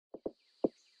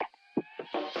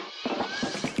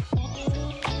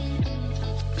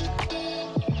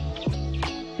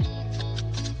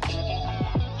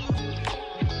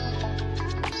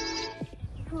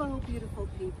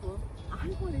people. I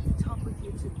wanted to talk with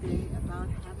you today about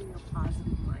having a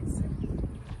positive mindset.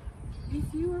 If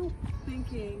you're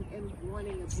thinking and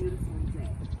wanting a beautiful day,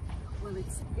 well,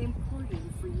 it's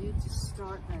important for you to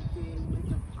start that day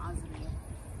with a positive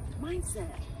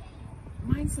mindset.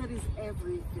 Mindset is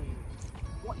everything.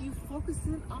 What you focus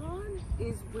in on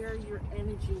is where your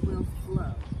energy will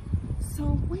flow. So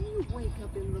when you wake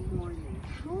up in the morning,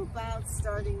 how about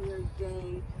starting your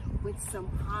day with some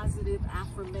positive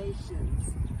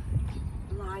affirmations?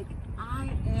 Like, I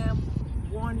am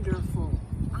wonderful.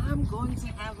 I'm going to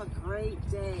have a great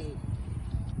day.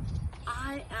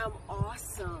 I am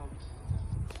awesome.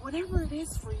 Whatever it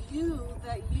is for you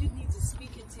that you need to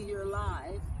speak into your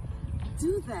life,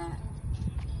 do that.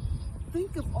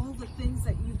 Think of all the things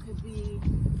that you could be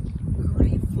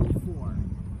grateful for.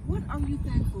 What are you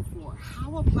thankful for?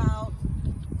 How about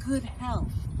good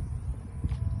health,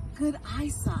 good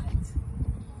eyesight,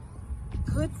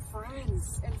 good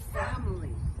friends and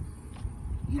family?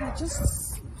 You know,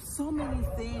 just so many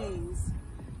things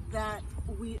that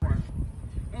we are.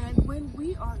 And when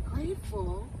we are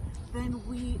grateful, then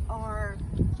we are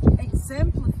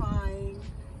exemplifying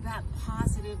that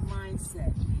positive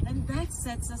mindset. And that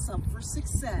sets us up for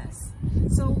success.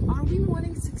 So are we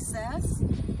wanting success?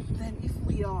 Then if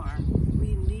we are,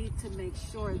 we need to make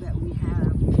sure that we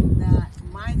have that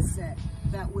mindset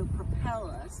that will propel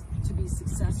us to be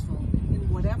successful in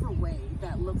whatever way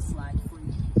that looks like for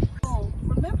you. So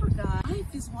remember, guys,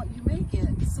 life is what you make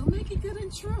it. So make it good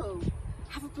and true.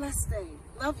 Have a blessed day.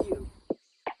 Love you.